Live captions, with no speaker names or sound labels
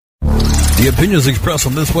The opinions expressed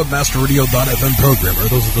on this WebmasterRadio.fm program are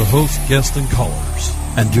those of the host, guests, and callers,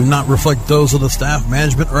 and do not reflect those of the staff,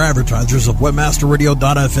 management, or advertisers of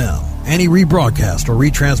WebmasterRadio.fm. Any rebroadcast or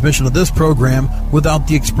retransmission of this program without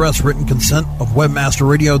the express written consent of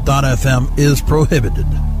WebmasterRadio.fm is prohibited.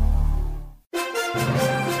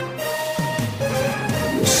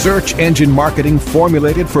 Search engine marketing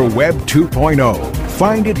formulated for Web 2.0.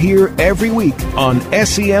 Find it here every week on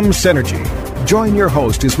SEM Synergy. Join your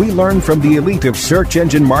host as we learn from the elite of search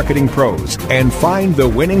engine marketing pros and find the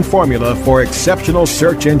winning formula for exceptional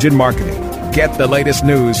search engine marketing. Get the latest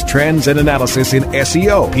news, trends, and analysis in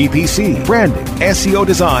SEO, PPC, branding, SEO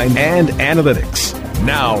design, and analytics.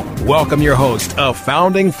 Now, welcome your host, a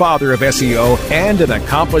founding father of SEO and an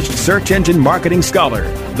accomplished search engine marketing scholar,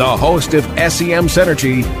 the host of SEM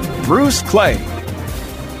Synergy, Bruce Clay.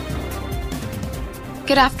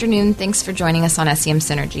 Good afternoon. Thanks for joining us on SEM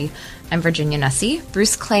Synergy. I'm Virginia Nussey.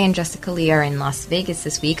 Bruce Clay and Jessica Lee are in Las Vegas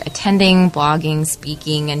this week, attending, blogging,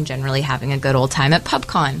 speaking, and generally having a good old time at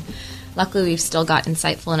PubCon. Luckily, we've still got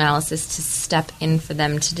insightful analysis to step in for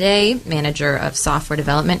them today. Manager of Software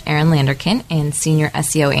Development, Aaron Landerkin, and Senior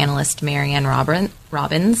SEO Analyst, Marianne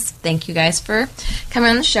Robbins. Thank you guys for coming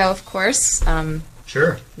on the show, of course.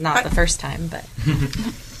 Sure. Not the first time, but...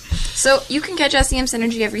 So you can catch SEM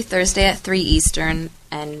Synergy every Thursday at 3 Eastern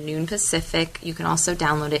and noon Pacific. You can also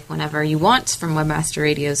download it whenever you want from Webmaster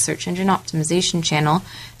Radio's Search Engine Optimization channel.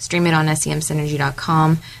 Stream it on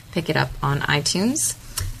semsynergy.com. Pick it up on iTunes.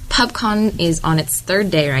 PubCon is on its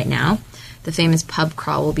third day right now. The famous pub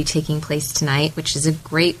crawl will be taking place tonight, which is a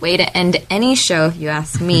great way to end any show, if you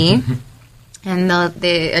ask me. And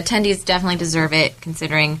the attendees definitely deserve it,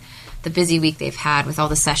 considering the busy week they've had with all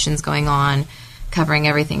the sessions going on, covering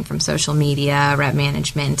everything from social media, rep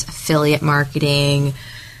management, affiliate marketing,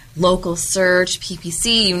 local search,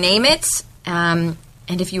 PPC, you name it. And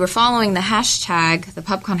if you were following the hashtag, the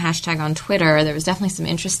PubCon hashtag on Twitter, there was definitely some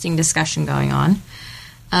interesting discussion going on.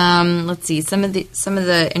 Let's see. Some of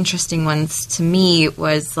the interesting ones to me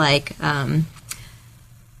was like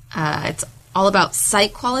it's all about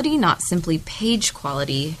site quality, not simply page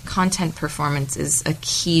quality. Content performance is a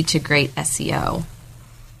key to great SEO.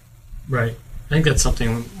 Right. I think that's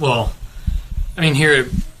something, well, I mean, here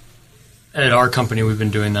at our company, we've been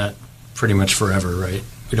doing that pretty much forever, right?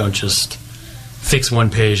 We don't just fix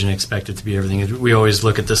one page and expect it to be everything. We always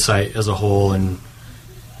look at the site as a whole and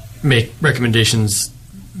make recommendations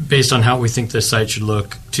based on how we think the site should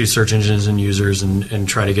look to search engines and users and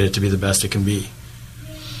try to get it to be the best it can be.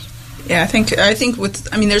 Yeah, I think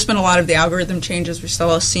there's been a lot of the algorithm changes. We're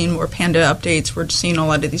still seeing more Panda updates. We're seeing a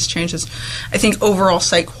lot of these changes. I think overall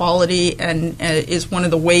site quality and is one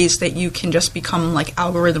of the ways that you can just become like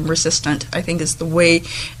algorithm resistant. I think is the way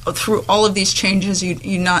through all of these changes.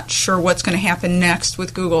 You're not sure what's going to happen next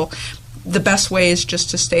with Google. The best way is just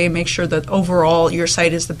to make sure that overall your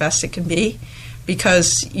site is the best it can be,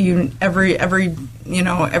 because every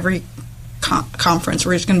conference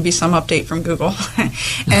where there's going to be some update from Google,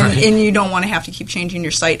 and you don't want to have to keep changing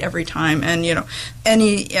your site every time. And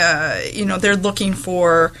they're looking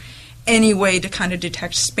for any way to kind of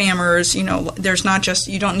detect spammers. There's not just,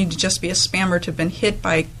 you don't need to just be a spammer to have been hit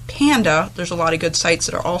by Panda. There's a lot of good sites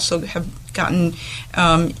that are also have gotten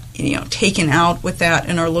taken out with that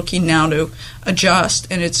and are looking now to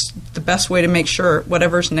adjust. And it's the best way to make sure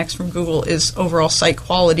whatever's next from Google is overall site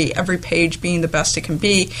quality, every page being the best it can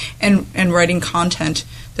be, and writing content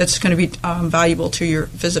that's going to be valuable to your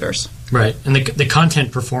visitors. Right. And the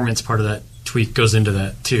content performance part of that tweak goes into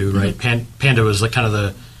that too, right? Mm-hmm. Panda was like kind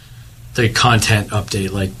of the content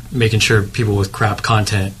update, like making sure people with crap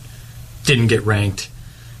content didn't get ranked.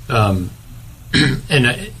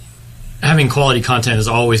 Having quality content has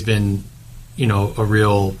always been, a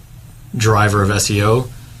real driver of SEO.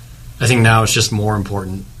 I think now it's just more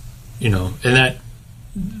important, and that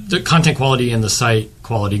the content quality and the site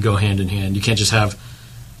quality go hand in hand. You can't just have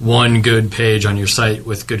one good page on your site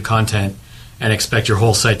with good content and expect your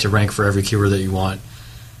whole site to rank for every keyword that you want.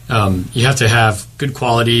 You have to have good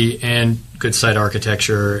quality and good site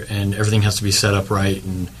architecture, and everything has to be set up right,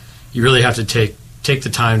 and you really have to take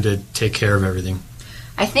the time to take care of everything.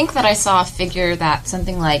 I think that I saw a figure that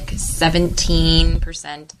something like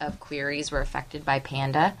 17% of queries were affected by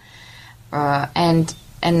Panda. And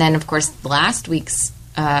then, of course, last week's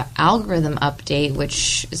algorithm update,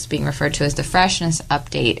 which is being referred to as the freshness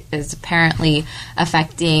update, is apparently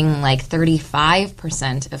affecting like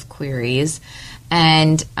 35% of queries.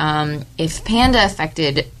 And if Panda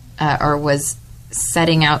affected or was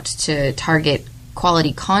setting out to target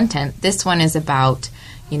quality content, this one is about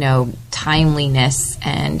timeliness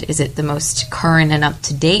and is it the most current and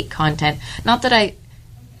up-to-date content. Not that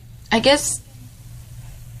I guess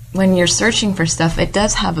when you're searching for stuff, it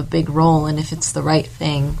does have a big role in if it's the right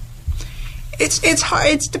thing. It's hard.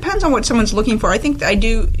 It depends on what someone's looking for. I think I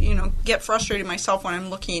do, get frustrated myself when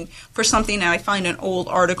I'm looking for something and I find an old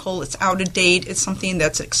article. It's out of date. It's something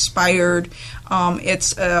that's expired.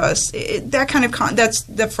 That kind of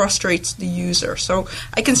that frustrates the user. So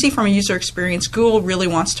I can see from a user experience, Google really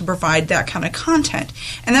wants to provide that kind of content,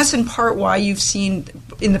 and that's in part why you've seen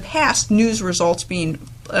in the past news results being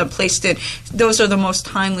placed in. Those are the most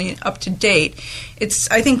timely, up to date.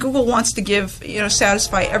 I think Google wants to give,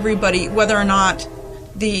 satisfy everybody, whether or not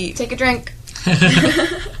the. Take a drink.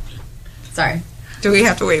 Sorry. Do we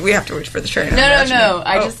have to wait? We have to wait for the train. No.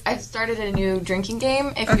 I've started a new drinking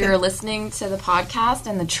game. If you're listening to the podcast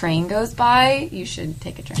and the train goes by, you should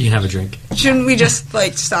take a drink. You can have a drink. Shouldn't we just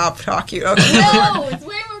stop talking? Okay. No, it's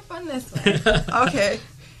way more fun this way. Okay.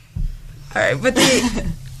 All right, but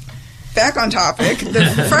back on topic,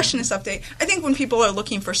 the freshness update. I think when people are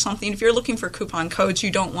looking for something, if you're looking for coupon codes,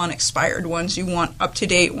 you don't want expired ones. You want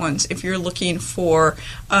up-to-date ones. If you're looking for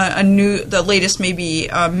the latest maybe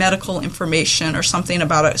medical information or something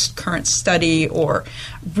about a current study or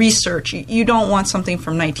research, you don't want something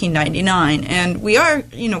from 1999. And we are,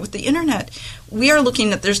 with the internet, we are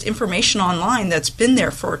looking at there's information online that's been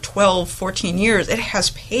there for 12, 14 years. It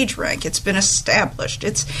has page rank. It's been established.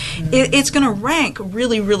 It's going to rank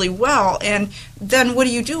really, really well. And then what do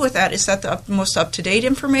you do with that? Is that the most up-to-date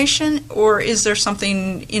information? Or is there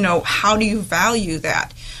something, how do you value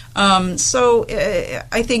that? So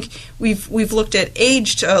I think we've looked at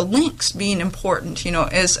aged links being important,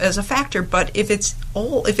 as a factor. But if it's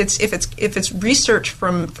old, if it's research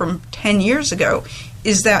from 10 years ago,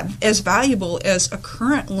 is that as valuable as a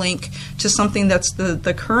current link to something that's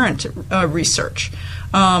the current research?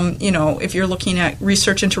 If you're looking at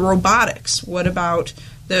research into robotics, what about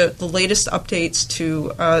the latest updates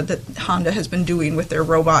to that Honda has been doing with their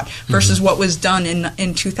robot versus what was done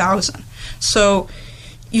in 2000? So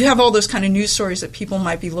you have all those kind of news stories that people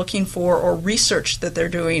might be looking for, or research that they're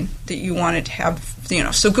doing that you wanted to have,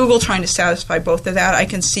 So Google trying to satisfy both of that, I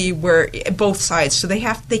can see where both sides. So they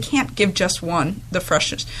can't give just one, the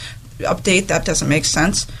freshness update. That doesn't make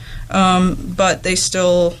sense. But they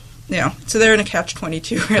still, so they're in a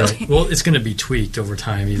catch-22, really. Right. Well, it's going to be tweaked over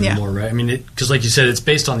time even more, right? I mean, because like you said, it's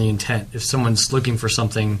based on the intent. If someone's looking for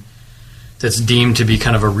something that's deemed to be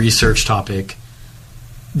kind of a research topic,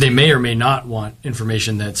 they may or may not want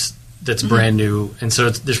information that's brand new, and so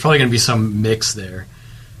there's probably going to be some mix there,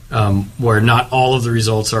 where not all of the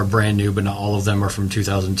results are brand new, but not all of them are from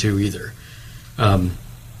 2002 either. And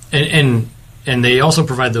they also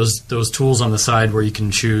provide those tools on the side where you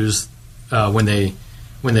can choose when they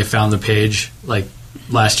found the page, like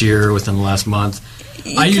last year or within the last month.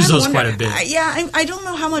 I use those quite a bit. I don't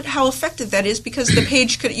know how effective that is, because the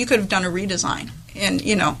page you could have done a redesign. And,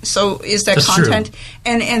 so is that That's content? True.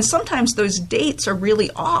 And sometimes those dates are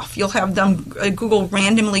really off. You'll have them, Google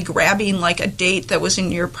randomly grabbing like a date that was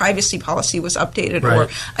in your privacy policy was updated, right, or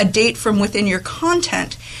a date from within your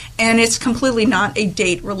content, and it's completely not a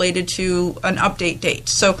date related to an update date.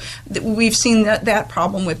 So we've seen that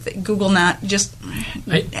problem with Google not just...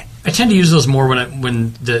 I tend to use those more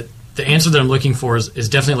when the answer that I'm looking for is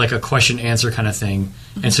definitely like a question-answer kind of thing.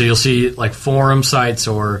 And so you'll see like forum sites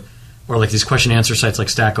or like these question-answer sites like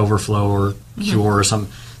Stack Overflow or Cure or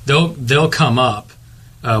something. They'll come up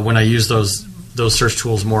when I use those search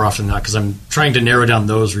tools more often than not, because I'm trying to narrow down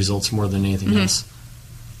those results more than anything else.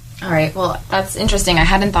 All right. Well, that's interesting. I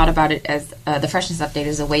hadn't thought about it as the freshness update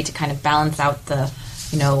as a way to kind of balance out the,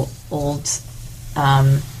 old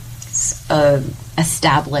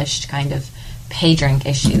established kind of page rank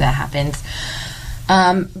issue that happens.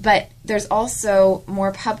 But there's also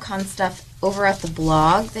more PubCon stuff over at the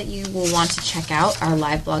blog that you will want to check out. Our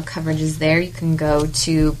live blog coverage is there. You can go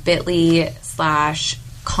to bit.ly/conf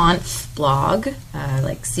blog,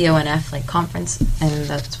 like CONF, like conference, and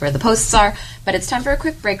that's where the posts are. But it's time for a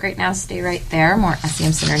quick break right now. Stay right there. More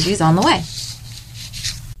SEM Synergies on the way.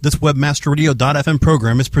 This WebmasterRadio.fm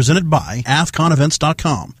program is presented by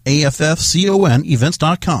AFConEvents.com, AFFCON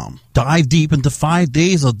Events.com. Dive deep into 5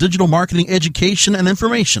 days of digital marketing education and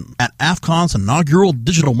information at AFCON's inaugural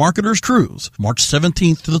Digital Marketers Cruise, March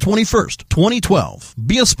 17th to the 21st, 2012.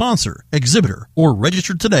 Be a sponsor, exhibitor, or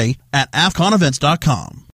register today at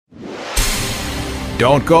AFConEvents.com.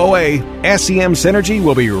 Don't go away. SEM Synergy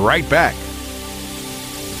will be right back.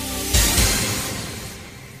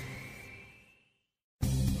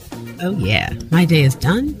 Oh yeah, my day is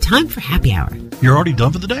done. Time for happy hour. You're already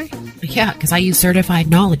done for the day? Yeah, because I use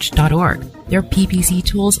CertifiedKnowledge.org. Their PPC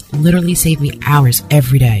tools literally save me hours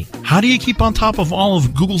every day. How do you keep on top of all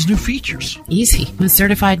of Google's new features? Easy. With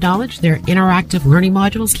Certified Knowledge, their interactive learning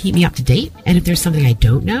modules keep me up to date. And if there's something I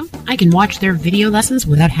don't know, I can watch their video lessons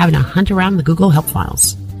without having to hunt around the Google Help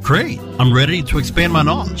files. Great. I'm ready to expand my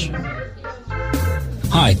knowledge.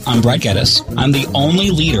 Hi, I'm Brett Geddes. I'm the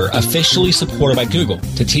only leader officially supported by Google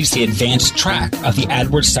to teach the advanced track of the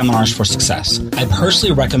AdWords Seminars for Success. I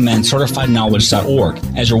personally recommend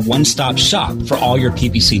CertifiedKnowledge.org as your one-stop shop for all your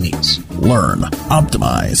PPC needs. Learn,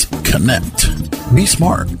 optimize, connect. Be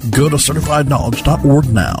smart. Go to CertifiedKnowledge.org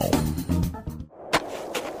now.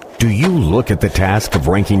 Do you look at the task of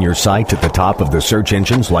ranking your site at the top of the search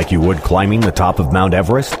engines like you would climbing the top of Mount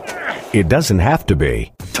Everest? It doesn't have to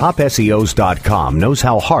be. TopSEOs.com knows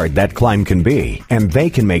how hard that climb can be, and they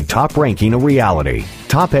can make top ranking a reality.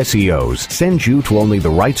 Top SEOs sends you to only the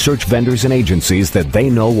right search vendors and agencies that they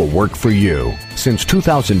know will work for you. Since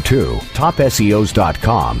 2002,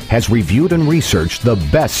 TopSEOs.com has reviewed and researched the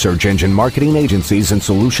best search engine marketing agencies and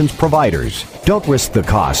solutions providers. Don't risk the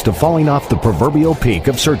cost of falling off the proverbial peak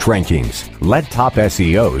of search rankings. Let Top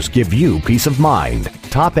SEOs give you peace of mind.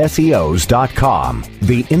 TopSEOs.com,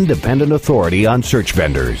 the independent authority on search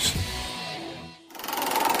vendors.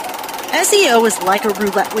 SEO is like a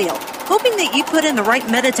roulette wheel, hoping that you put in the right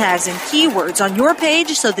meta tags and keywords on your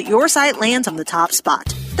page so that your site lands on the top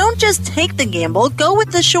spot. Don't just take the gamble, go with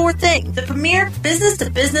the sure thing. The premier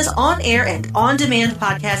business-to-business on-air and on-demand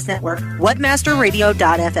podcast network,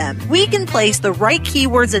 webmasterradio.fm. We can place the right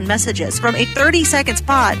keywords and messages from a 30-second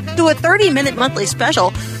spot to a 30-minute monthly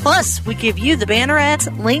special. Plus, we give you the banner ads,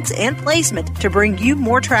 links, and placement to bring you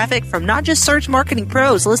more traffic from not just search marketing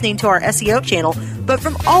pros listening to our SEO channel, but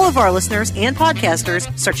from all of our listeners and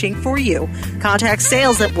podcasters searching for you. Contact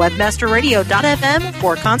sales at webmasterradio.fm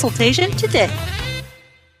for a consultation today.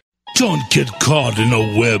 Don't get caught in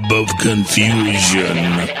a web of confusion.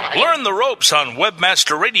 Learn the ropes on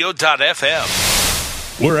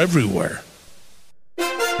webmasterradio.fm. We're everywhere.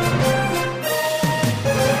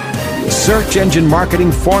 Search engine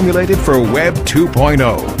marketing formulated for Web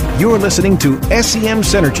 2.0. You're listening to SEM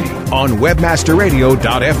Synergy on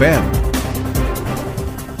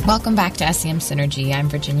webmasterradio.fm. Welcome back to SEM Synergy. I'm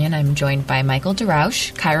Virginia, and I'm joined by Michael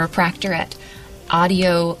Dorausch, chiropractor at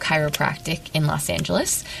Audio Chiropractic in Los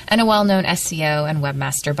Angeles, and a well-known SEO and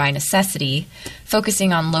webmaster by necessity,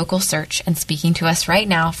 focusing on local search and speaking to us right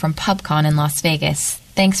now from PubCon in Las Vegas.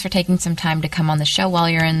 Thanks for taking some time to come on the show while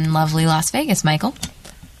you're in lovely Las Vegas, Michael.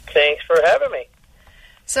 Thanks for having me.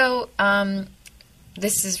 So,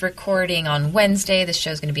 this is recording on Wednesday. This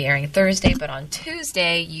show is going to be airing Thursday, but on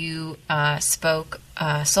Tuesday you spoke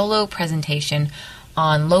a solo presentation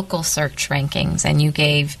on local search rankings, and you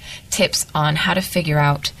gave tips on how to figure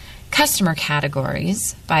out customer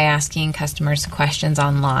categories by asking customers questions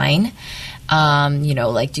online.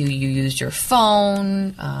 Like, do you use your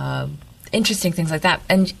phone? Interesting things like that.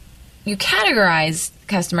 And you categorize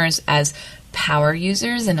customers as power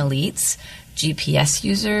users and elites, GPS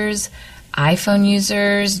users, iPhone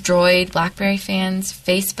users, Droid, BlackBerry fans,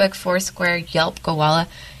 Facebook, Foursquare, Yelp, Gowalla,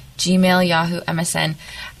 Gmail, Yahoo, MSN.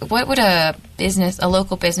 What would a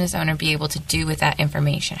local business owner be able to do with that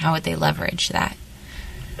information? How would they leverage that?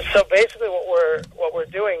 So basically what we're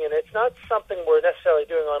doing, and it's not something we're necessarily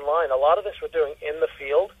doing online. A lot of this we're doing in the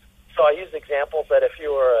field. So I use examples that if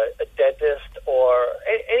you were a dentist or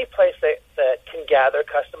any place that can gather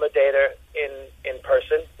customer data in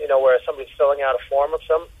person, where somebody's filling out a form of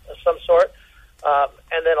some sort,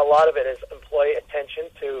 and then a lot of it is employee attention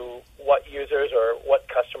to what users or what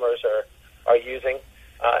customers are using,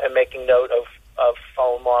 and making note of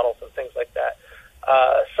phone models and things like that.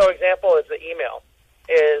 So example is the email.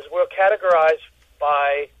 Is we'll categorize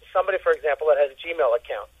by somebody, for example, that has a Gmail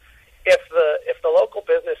account. If the local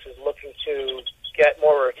business is looking to get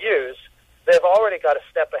more reviews, they've already got a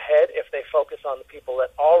step ahead if they focus on the people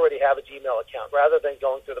that already have a Gmail account, rather than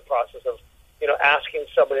going through the process of asking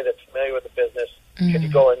somebody that's familiar with the business, could you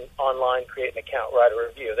go online, create an account, write a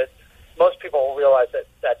review. That most people will realize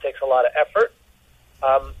that takes a lot of effort.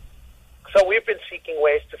 So we've been seeking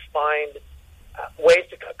ways to find ways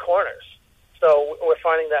to cut corners. So we're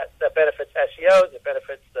finding that benefits SEOs, it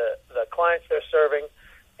benefits the clients they're serving,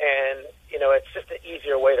 and it's just an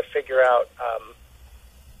easier way to figure out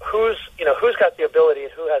who's got the ability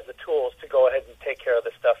and who has the tools to go ahead and take care of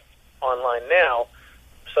this stuff online now,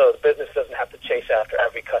 so the business doesn't have to chase after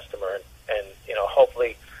every customer and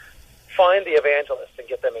hopefully find the evangelists and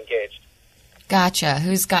get them engaged. Gotcha.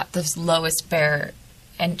 Who's got the lowest barrier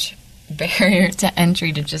to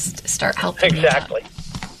entry to just start helping? Exactly.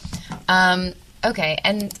 Okay,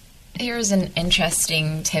 and here's an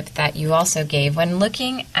interesting tip that you also gave. When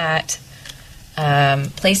looking at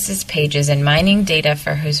places, pages, and mining data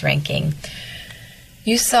for who's ranking,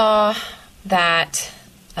 you saw that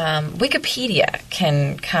Wikipedia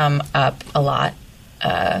can come up a lot.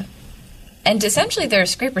 And essentially they're a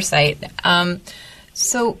scraper site.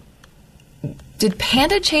 So did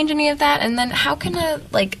Panda change any of that? And then how can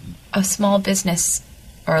a small business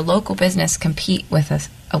or a local business compete with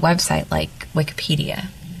a website like Wikipedia?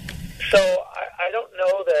 So I don't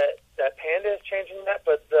know that Panda is changing that,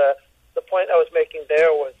 but the point I was making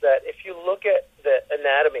there was that if you look at the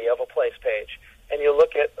anatomy of a place page and you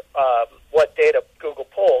look at what data Google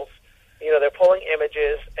pulls, they're pulling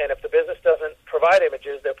images, and if the business doesn't provide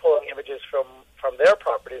images, they're pulling images from their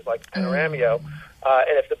properties like Panoramio,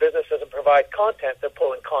 and if the business doesn't provide content, they're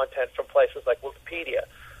pulling content from places like Wikipedia.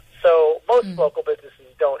 So most local businesses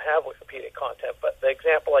don't have Wikipedia content, but the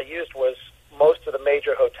example I used was most of the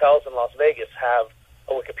major hotels in Las Vegas have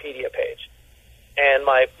a Wikipedia page. And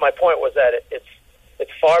my point was that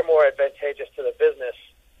it's far more advantageous to the business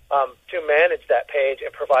to manage that page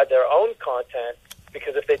and provide their own content,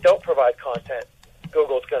 because if they don't provide content,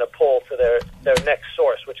 Google's going to pull to their next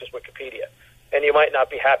source, which is Wikipedia. And you might not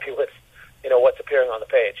be happy with what's appearing on the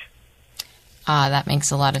page. That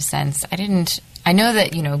makes a lot of sense. I know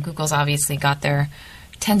that, Google's obviously got their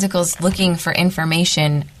tentacles looking for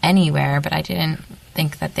information anywhere, but I didn't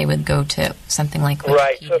think that they would go to something like Wikipedia.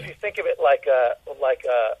 Right. So if you think of it like a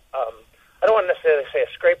I don't want to necessarily say a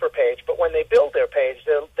scraper page, but when they build their page,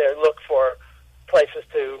 they look for places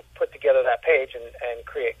to put together that page and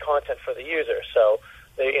create content for the user. So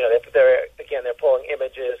they're pulling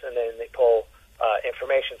images, and then they pull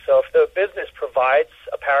information. So if the business provides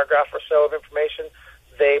a paragraph or so of information,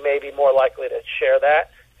 they may be more likely to share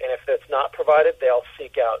that. And if it's not provided, they'll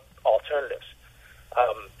seek out alternatives.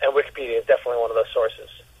 And Wikipedia is definitely one of those sources.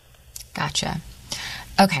 Gotcha.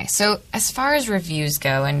 Okay, so as far as reviews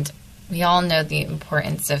go, and we all know the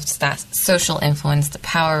importance of social influence, the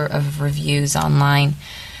power of reviews online.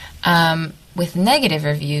 With negative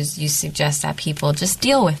reviews, you suggest that people just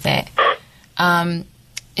deal with it. I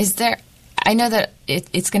know that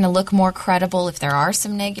it's going to look more credible if there are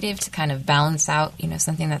some negative to kind of balance out,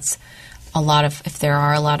 something that's if there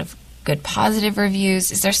are a lot of good positive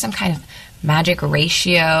reviews. Is there some kind of magic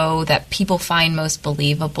ratio that people find most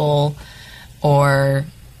believable, or,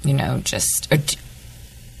 in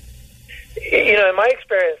my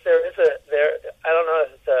experience, I don't know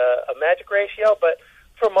if it's a magic ratio, but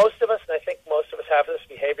for most of us, and I think most of us have this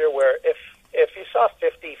behavior where if you saw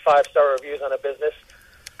 50 5-star reviews on a business,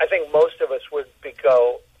 I think most of us would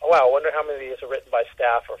go, oh, wow, I wonder how many of these are written by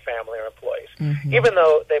staff or family or employees, even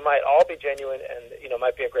though they might all be genuine and,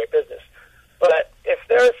 might be a great business. But if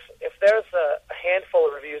there's a handful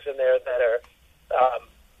of reviews in there that are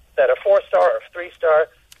 4-star or 3-star,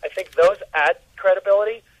 I think those add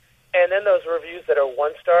credibility. And then those reviews that are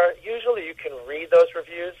 1-star, usually you can read those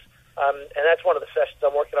reviews, and that's one of the sessions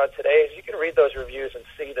I'm working on today, is you can read those reviews and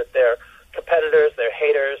see that they're competitors, they're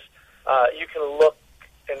haters. You can look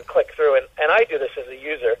and click through, and I do this as a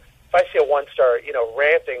user. If I see a 1-star,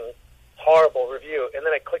 ranting, horrible review, and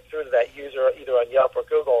then I click through to that user either on Yelp or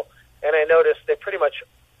Google, and I notice they pretty much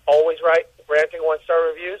always write ranting 1-star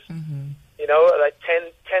reviews. Like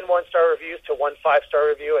 10 1-star reviews to 1 5-star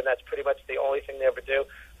review, and that's pretty much the only thing they ever do.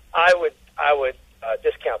 I would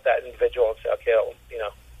discount that individual and say, okay,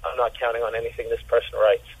 I'm not counting on anything this person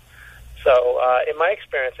writes. So in my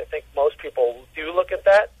experience, I think most people do look at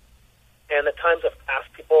that. And the times I've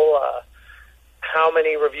asked people how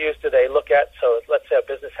many reviews do they look at, so let's say a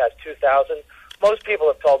business has 2,000, most people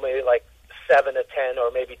have told me like 7 to 10 or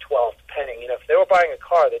maybe 12, depending. If they were buying a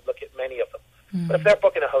car, they'd look at many of them. But if they're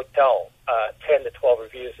booking a hotel, 10 to 12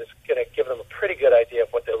 reviews is going to give them a pretty good idea of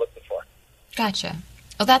what they're looking for. Gotcha.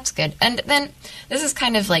 Well, that's good. And then this is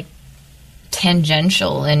kind of like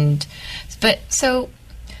tangential, but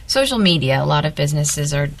social media, a lot of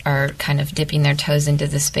businesses are kind of dipping their toes into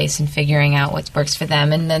the space and figuring out what works for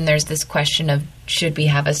them. And then there's this question of, should we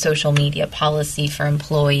have a social media policy for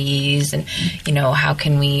employees? And, how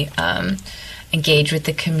can we engage with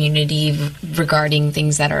the community regarding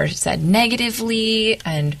things that are said negatively?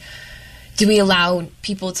 And do we allow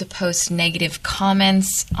people to post negative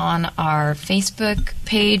comments on our Facebook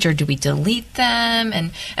page, or do we delete them?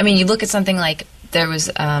 And, you look at something like, there was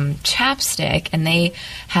Chapstick, and they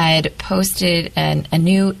had posted a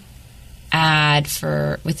new ad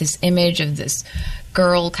with this image of this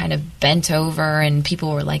girl kind of bent over, and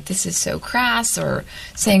people were like, this is so crass, or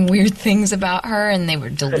saying weird things about her, and they were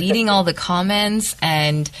deleting all the comments.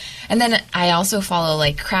 And then I also follow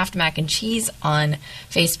like Kraft Mac and Cheese on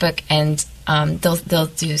Facebook, and they'll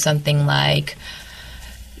do something like,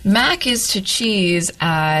 Mac is to cheese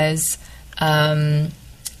as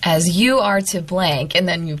you are to blank, and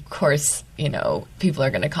then of course, people are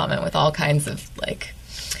going to comment with all kinds of like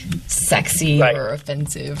sexy or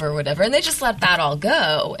offensive or whatever, and they just let that all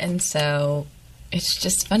go. And so it's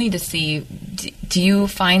just funny to see. Do you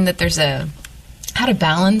find that there's how to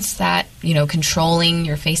balance that, controlling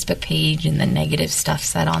your Facebook page and the negative stuff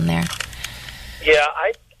said on there? Yeah,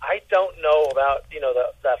 I don't know about,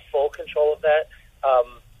 that full control of that.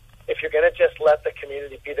 If you're going to just let the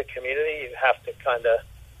community be the community, you have to kind of,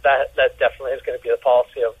 that definitely is going to be the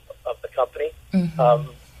policy of the company. Mm-hmm.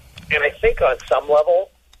 And I think on some level,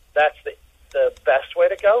 that's the best way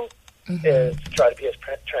to go, is to try to be as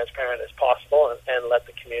transparent as possible and let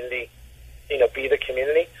the community, be the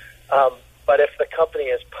community. But if the company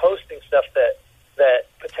is posting stuff that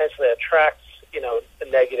potentially attracts, the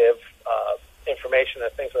negative information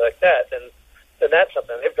and things like that, then that's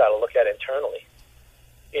something they've got to look at internally,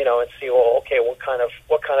 and see, well, okay, what kind of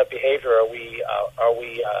behavior are we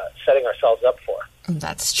setting ourselves up for?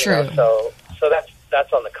 That's true. So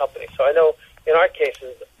that's on the company. So I know in our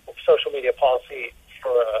cases, social media policy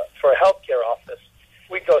for a healthcare office,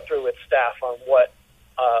 we go through with staff on what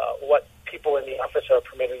people in the office are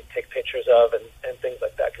permitted to take pictures of and things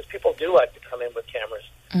like that, because people do like to come in with cameras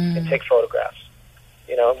and take photographs.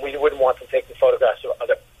 And we wouldn't want them taking photographs of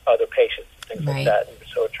other patients and things like that. And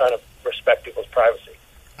so we're trying to respect people's privacy.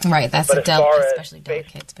 Right, that's but especially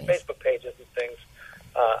delicate space. Facebook pages and things,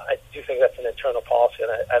 I do think that's an internal policy,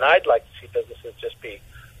 and I'd like to see businesses just be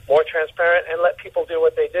more transparent and let people do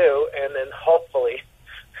what they do, and then hopefully,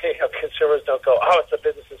 consumers don't go, oh, it's the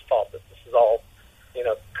business's fault that this is all,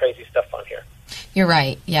 crazy stuff on here. You're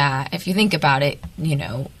right. Yeah, if you think about it,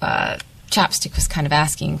 Chapstick was kind of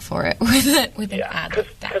asking for it with an ad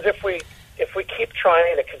like that. Because if we keep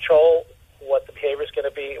trying to control what the behavior is going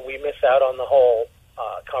to be, we miss out on the whole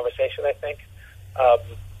conversation, I think.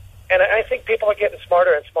 And I think people are getting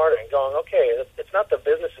smarter and smarter and going, okay, it's not the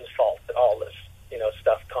business's fault that all this,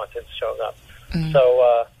 stuff, content's showing up. Mm.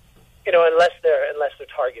 So, unless they're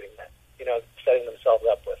targeting that, setting themselves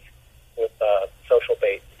up with social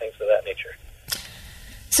bait and things of that nature.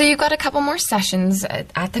 So you've got a couple more sessions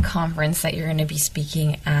at the conference that you're going to be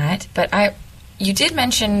speaking at, but you did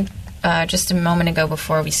mention just a moment ago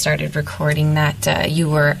before we started recording that you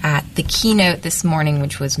were at the keynote this morning,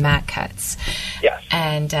 which was Matt Cutts. Yes.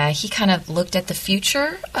 And he kind of looked at the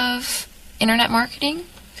future of internet marketing.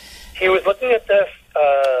 He was looking at the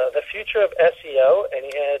future of SEO, and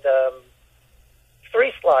he had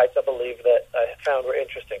 3 slides, I believe, that I found were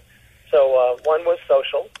interesting. So one was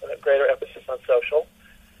social, a greater emphasis on social.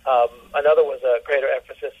 Another was a greater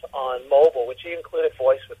emphasis on mobile, which he included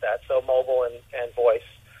voice with that, so mobile and voice.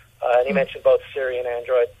 And he mentioned both Siri and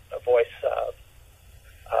Android voice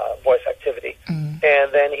activity. Mm.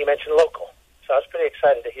 And then he mentioned local. So I was pretty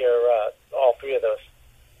excited to hear all 3 of those.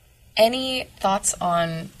 Any thoughts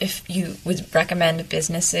on if you would recommend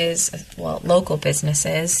businesses, local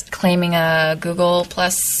businesses, claiming a Google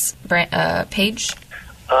Plus page?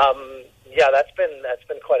 Yeah, that's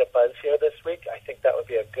been quite a buzz here this week. I think that would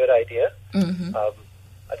be a good idea. Mm-hmm.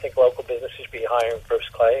 I think local businesses should be hiring Bruce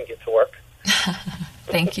Clay and get to work.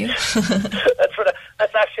 Thank you.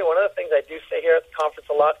 That's actually one of the things I do say here at the conference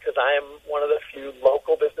a lot, because I am one of the few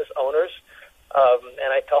local business owners,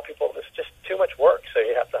 and I tell people it's just too much work, so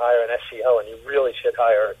you have to hire an SEO, and you really should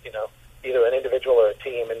hire, either an individual or a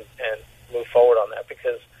team and move forward on that,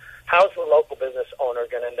 because how's the local business owner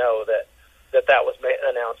going to know that was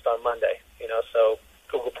announced on Monday? So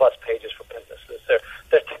Google Plus pages for businesses, they're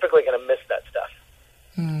typically going to miss that stuff.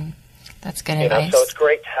 That's good advice. So it's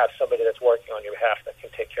great to have somebody that's working on your behalf that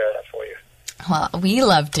can take care of that for you. Well, we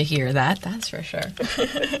love to hear that. That's for sure.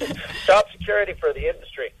 Job security for the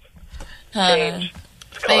industry. Change.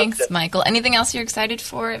 Thanks, Michael. Anything else you're excited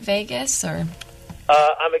for at Vegas? Or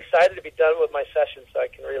I'm excited to be done with my session so I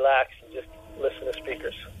can relax and just listen to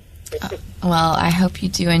speakers. Well, I hope you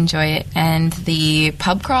do enjoy it. And the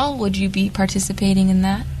pub crawl, would you be participating in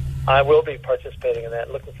that? I will be participating in that.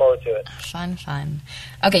 Looking forward to it. Fun.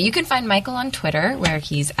 Okay, you can find Michael on Twitter, where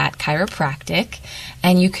he's at Chiropractic,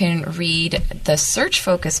 and you can read the Search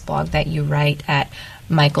Focus blog that you write at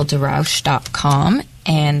michaeldorausch.com,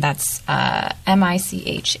 and that's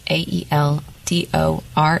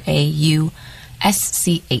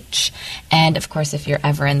MichaelDorausch. And, of course, if you're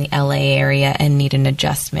ever in the LA area and need an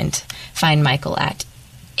adjustment, find Michael at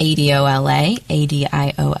ADIOLA.com.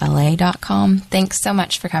 Thanks so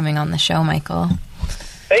much for coming on the show, Michael.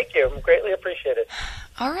 Thank you. Greatly appreciated.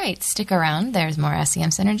 All right, stick around. There's more SEM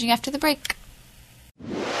Synergy after the break.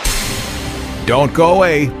 Don't go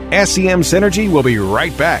away. SEM Synergy will be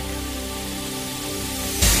right back.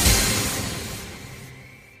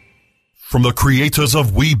 From the creators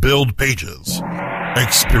of We Build Pages,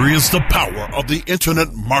 experience the power of the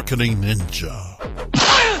Internet Marketing Ninja.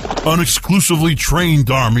 An exclusively trained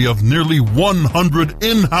army of nearly 100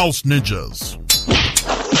 in-house ninjas.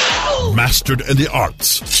 Mastered in the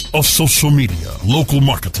arts of social media, local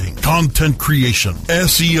marketing, content creation,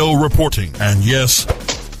 SEO reporting, and yes,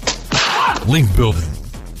 link building.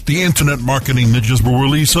 The Internet Marketing Ninjas will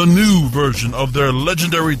release a new version of their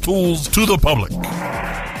legendary tools to the public.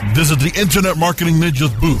 Visit the Internet Marketing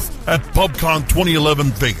Ninjas booth at PubCon 2011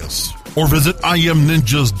 Vegas or visit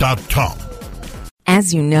imninjas.com.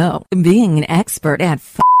 As you know, being an expert at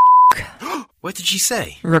What did she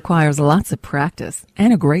say? requires lots of practice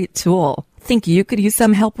and a great tool. Think you could use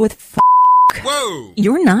some help with Whoa!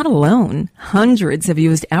 You're not alone. Hundreds have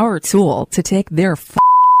used our tool to take their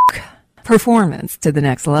performance to the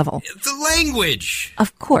next level. The language!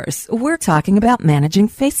 Of course, we're talking about managing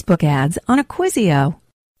Facebook ads on Acquisio.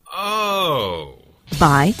 Oh.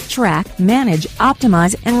 Buy, track, manage,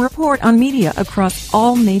 optimize, and report on media across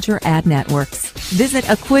all major ad networks. Visit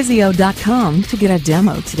Acquisio.com to get a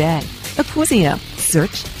demo today. Acquisio.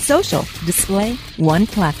 Search, social, display, one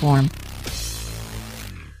platform.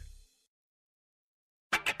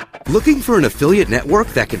 Looking for an affiliate network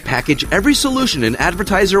that can package every solution an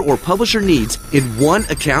advertiser or publisher needs in one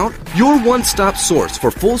account? Your one-stop source for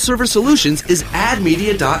full-service solutions is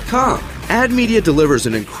AdMedia.com. AdMedia delivers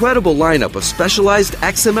an incredible lineup of specialized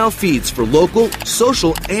XML feeds for local,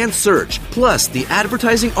 social, and search, plus the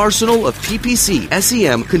advertising arsenal of PPC,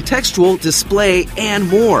 SEM, contextual, display, and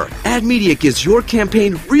more. AdMedia gives your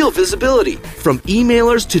campaign real visibility, from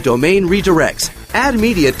emailers to domain redirects.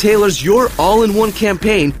 AdMedia tailors your all-in-one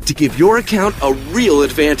campaign to give your account a real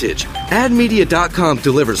advantage. AdMedia.com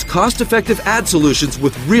delivers cost-effective ad solutions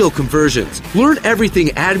with real conversions. Learn everything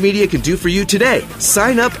AdMedia can do for you today.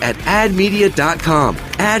 Sign up at AdMedia.com.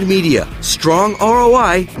 AdMedia. Strong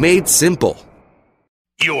ROI made simple.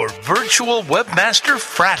 Your virtual webmaster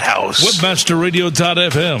frat house.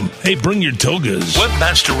 Webmasterradio.fm. Hey, bring your togas.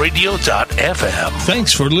 Webmasterradio.fm.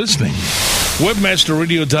 Thanks for listening.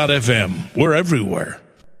 Webmasterradio.fm. We're everywhere.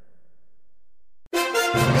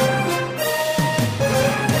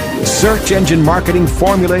 Search engine marketing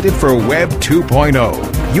formulated for Web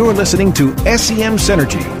 2.0. You're listening to SEM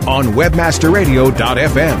Synergy on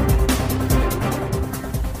Webmasterradio.fm.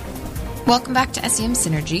 Welcome back to SEM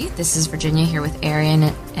Synergy. This is Virginia here with Arian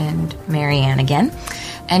and Marianne again.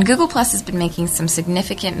 And Google Plus has been making some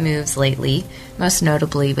significant moves lately, most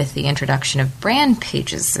notably with the introduction of brand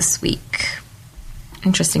pages this week.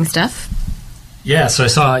 Interesting stuff. Yeah, so I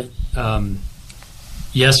saw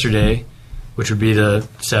yesterday, which would be the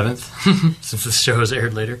 7th, since this show is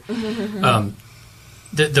aired later.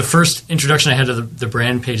 The first introduction I had to the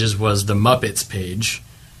brand pages was the Muppets page,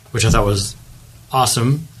 which I thought was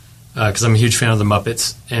awesome, because I'm a huge fan of the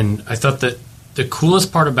Muppets. And I thought that the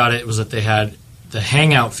coolest part about it was that they had the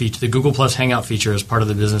Hangout feature, the Google Plus Hangout feature as part of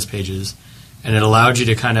the business pages, and it allowed you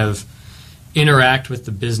to kind of interact with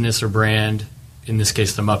the business or brand, in this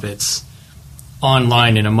case the Muppets,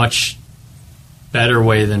 online in a much better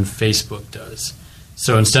way than Facebook does.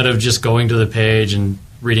 So instead of just going to the page and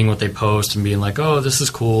reading what they post and being like, oh, this is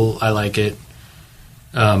cool, I like it,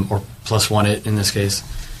 or plus one it in this case,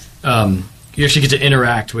 you actually get to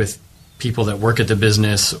interact with people that work at the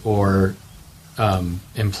business or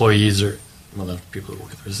employees or, well, no, people that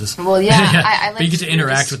work at the business. Well, yeah, I like but you get to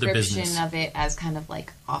interact with the description business. of it as kind of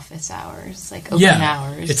like office hours, like open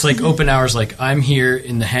hours. It's like open hours, like I'm here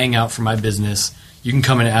in the Hangout for my business. You can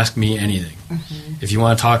come and ask me anything. Mm-hmm. If you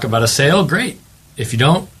want to talk about a sale, great. If you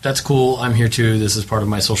don't, that's cool. I'm here too. This is part of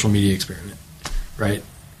my social media experiment, right?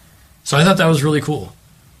 So I thought that was really cool.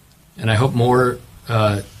 And I hope more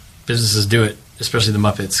businesses do it, especially the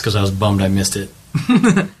Muppets, because I was bummed I missed it.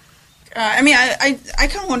 I mean, I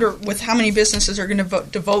kind of wonder with how many businesses are going to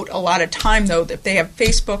devote a lot of time, though. That they have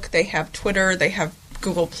Facebook, they have Twitter, they have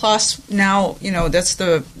Google Plus. Now, that's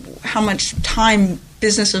how much time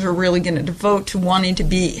businesses are really going to devote to wanting to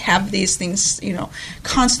have these things,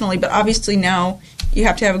 constantly. But obviously now you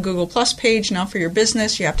have to have a Google Plus page now for your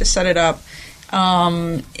business. You have to set it up.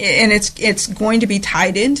 And it's going to be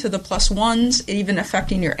tied into the plus ones, even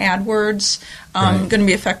affecting your AdWords, going to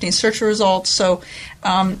be affecting search results. So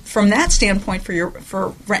from that standpoint,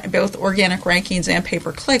 for both organic rankings and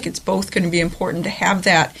pay-per-click, it's both going to be important to have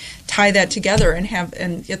that, tie that together,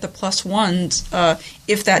 and get the plus ones.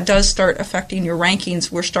 If that does start affecting your rankings,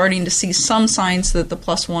 we're starting to see some signs that the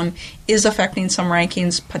plus one is affecting some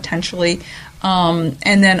rankings potentially.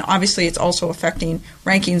 And then obviously it's also affecting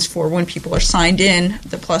rankings for when people are signed in,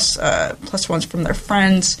 the plus ones from their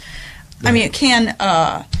friends. Yeah. I mean, it can,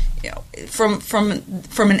 from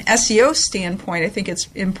an SEO standpoint, I think it's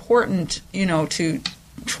important, to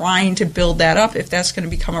trying to build that up if that's going to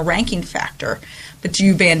become a ranking factor. But do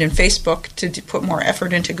you abandon Facebook to put more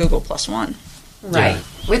effort into Google +1? Right. Yeah.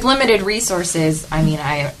 With limited resources, I mean,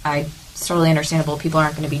 it's totally understandable. People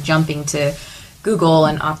aren't going to be jumping to Google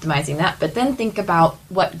and optimizing that. But then think about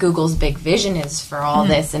what Google's big vision is for all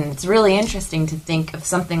this. And it's really interesting to think of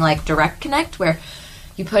something like Direct Connect, where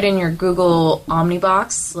you put in your Google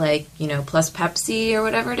Omnibox, like, plus Pepsi or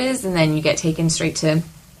whatever it is, and then you get taken straight to,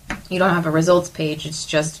 you don't have a results page, it's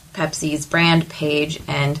just Pepsi's brand page.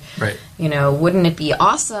 And, right. Wouldn't it be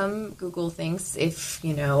awesome, Google thinks, if,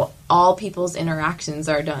 all people's interactions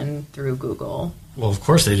are done through Google? Well, of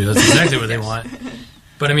course they do. That's exactly what they want.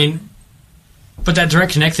 But, I mean, that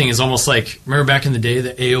Direct Connect thing is almost like, remember back in the day,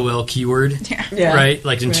 the AOL keyword? Yeah. Right?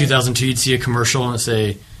 Like in 2002, you'd see a commercial and it'd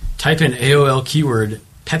say, type in AOL keyword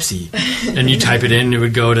Pepsi, and you type it in, it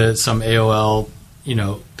would go to some AOL,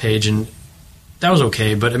 page, and that was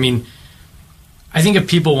okay. But I mean, I think if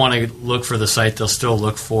people want to look for the site, they'll still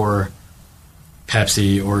look for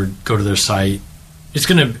Pepsi or go to their site. That's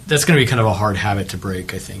gonna be kind of a hard habit to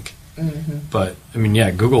break, I think. Mm-hmm. But I mean,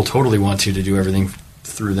 yeah, Google totally wants you to do everything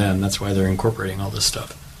through them. That's why they're incorporating all this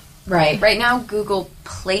stuff. Right. Right now, Google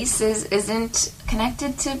Places isn't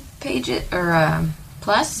connected to Pages or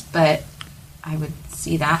Plus, but I would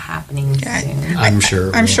see that happening soon. I'm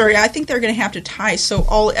sure. I'm sure. Yeah, I think they're going to have to tie.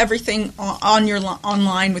 So everything on your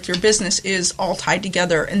online with your business is all tied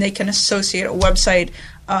together, and they can associate a website,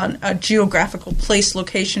 a geographical place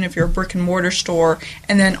location if you're a brick and mortar store,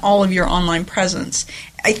 and then all of your online presence.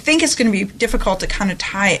 I think it's going to be difficult to kind of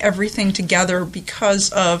tie everything together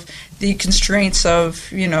because of the constraints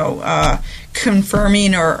of,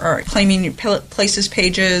 confirming or claiming places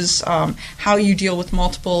pages, how you deal with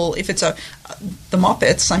multiple, if it's the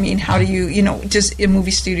Muppets, I mean, how do you, just a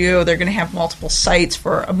movie studio, they're going to have multiple sites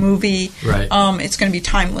for a movie. Right. It's going to be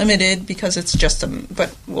time limited because it's just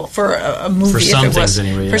for a movie. For some things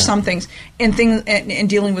anyway, For some things. And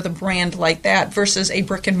dealing with a brand like that versus a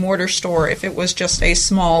brick and mortar store, if it was just a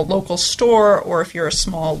small local store or if you're a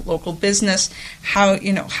small local business, how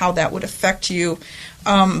that would affect you.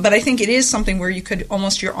 But I think it is something where you could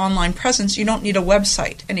almost your online presence. You don't need a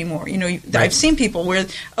website anymore. Right. I've seen people where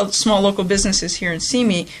small local businesses here in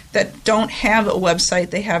Simi that don't have a website.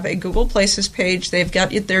 They have a Google Places page. They've got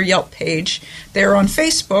their Yelp page. They're on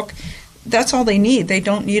Facebook. That's all they need. They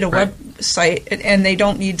don't need a website, and they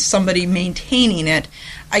don't need somebody maintaining it.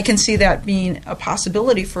 I can see that being a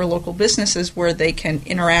possibility for local businesses where they can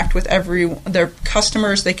interact with their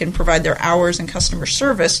customers. They can provide their hours and customer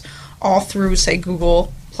service all through, say,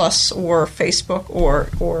 Google Plus or Facebook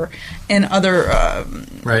or and other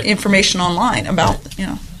information online about.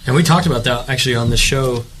 And we talked about that actually on the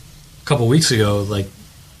show a couple weeks ago. Like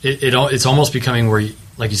it's almost becoming where,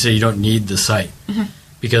 like you say, you don't need the site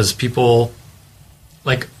because people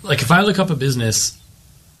like if I look up a business,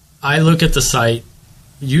 I look at the site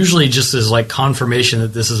usually just as like confirmation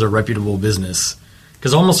that this is a reputable business,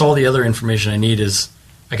 because almost all the other information I need is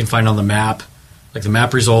I can find on the map, like the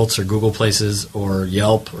map results or Google Places or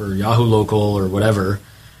Yelp or Yahoo Local or whatever.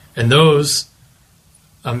 And those,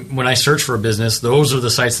 when I search for a business, those are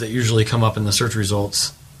the sites that usually come up in the search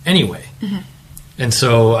results anyway. Mm-hmm. And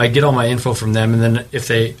so I get all my info from them, and then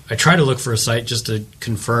I try to look for a site just to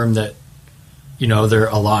confirm that, they're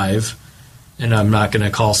alive, and I'm not going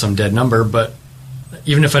to call some dead number, but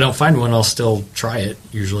even if I don't find one, I'll still try it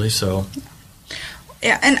usually. So,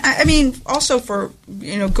 yeah, and I mean also for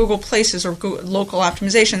Google Places or Google local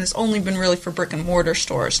optimization, it's only been really for brick and mortar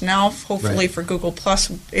stores. Now, hopefully for Google Plus,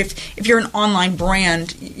 if you're an online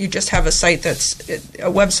brand, you just have a site that's a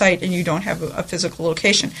website and you don't have a physical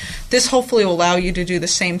location. This hopefully will allow you to do the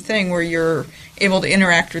same thing where you're able to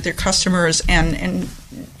interact with your customers and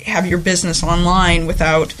have your business online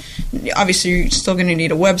without. Obviously, you're still going to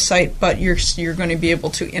need a website, but you're going to be able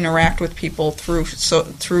to interact with people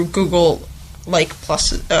through Google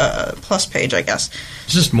plus page, I guess.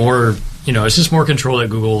 It's just more, it's just more control that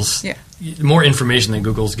Google's, more information that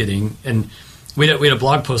Google's getting. And we had a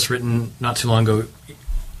blog post written not too long ago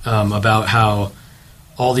about how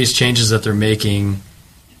all these changes that they're making,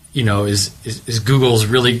 is Google's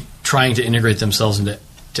really trying to integrate themselves into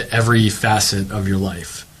every facet of your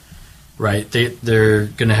life, right? They're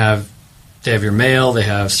going to have your mail, they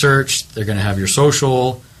have search, they're going to have your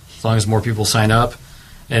social, as long as more people sign up,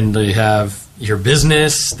 and they have your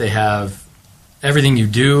business, they have everything you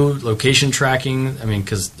do, location tracking,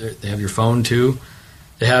 because they have your phone too.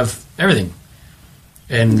 They have everything.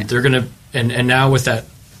 And they're going to, and now with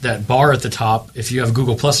that bar at the top, if you have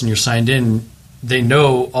Google Plus and you're signed in, they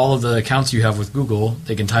know all of the accounts you have with Google.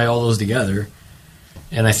 They can tie all those together.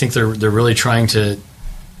 And I think they're really trying to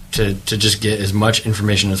just get as much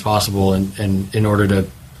information as possible and in order to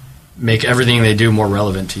make everything they do more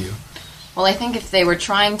relevant to you. Well, I think if they were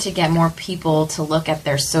trying to get more people to look at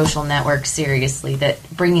their social network seriously, that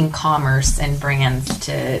bringing commerce and brands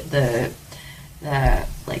to the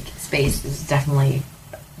space is definitely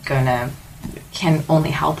can only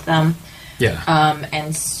help them. Yeah.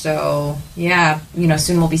 And so,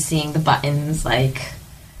 soon we'll be seeing the buttons I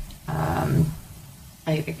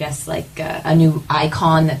guess a new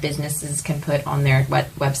icon that businesses can put on their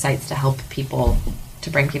websites to help people, to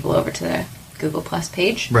bring people over to the Google Plus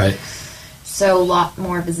page. Right. So a lot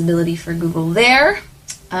more visibility for Google there.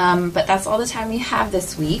 But that's all the time we have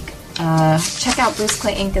this week. Check out Bruce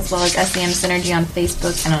Clay Inc. as well as SEM Synergy on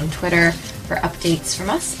Facebook and on Twitter for updates from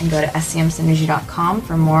us, and go to semsynergy.com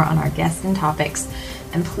for more on our guests and topics.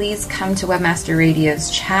 And please come to Webmaster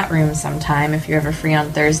Radio's chat room sometime if you're ever free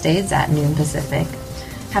on Thursdays at noon Pacific.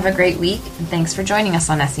 Have a great week, and thanks for joining us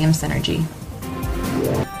on SEM Synergy.